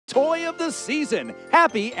toy of the season.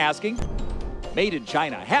 Happy Asking. Made in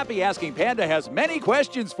China, Happy Asking Panda has many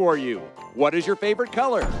questions for you. What is your favorite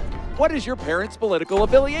color? What is your parents' political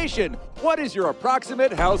affiliation? What is your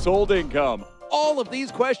approximate household income? All of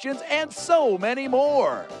these questions and so many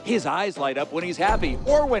more. His eyes light up when he's happy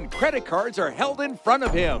or when credit cards are held in front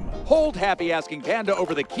of him. Hold Happy Asking Panda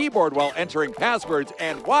over the keyboard while entering passwords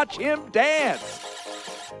and watch him dance.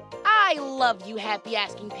 I love you, Happy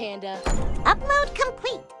Asking Panda. Upload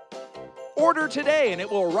complete. Order today and it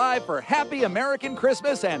will arrive for Happy American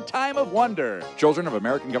Christmas and Time of Wonder. Children of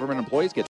American government employees get